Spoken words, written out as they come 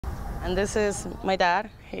And this is my dad.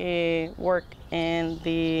 He worked in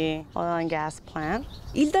the oil and gas plant.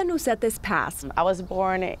 Hilda Nucete's past. I was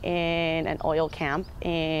born in an oil camp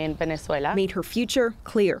in Venezuela. Made her future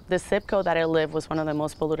clear. The zip code that I lived was one of the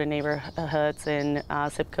most polluted neighborhoods and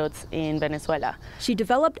zip codes in Venezuela. She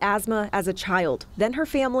developed asthma as a child. Then her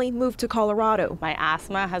family moved to Colorado. My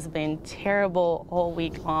asthma has been terrible all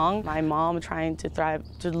week long. My mom trying to thrive,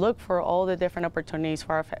 to look for all the different opportunities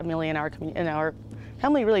for our family and our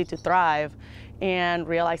family really to thrive, and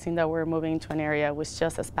realizing that we're moving to an area with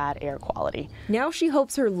just as bad air quality. Now she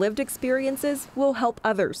hopes her lived experiences will help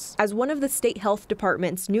others. As one of the state health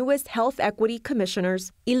department's newest health equity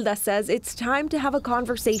commissioners, Hilda says it's time to have a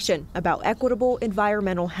conversation about equitable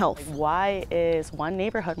environmental health. Why is one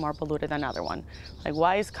neighborhood more polluted than another one? Like,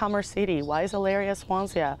 why is Commerce City, why is Elaria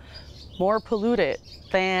Swansea more polluted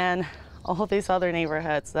than all these other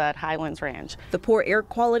neighborhoods at Highlands Ranch? The poor air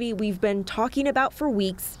quality we've been talking about for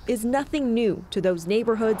weeks is nothing new to those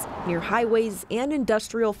neighborhoods near highways and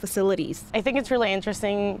industrial facilities. I think it's really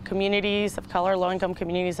interesting. Communities of color, low-income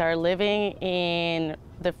communities that are living in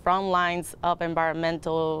the front lines of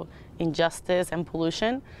environmental injustice and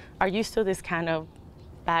pollution are used to this kind of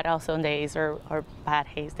bad ozone days or bad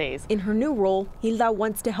haze days. In her new role, Hilda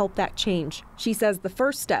wants to help that change. She says the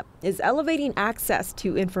first step is elevating access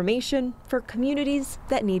to information for communities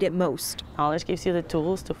that need it most. Knowledge gives you the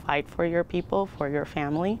tools to fight for your people, for your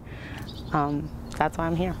family. That's why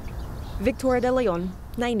I'm here. Victoria De Leon,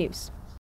 9 News.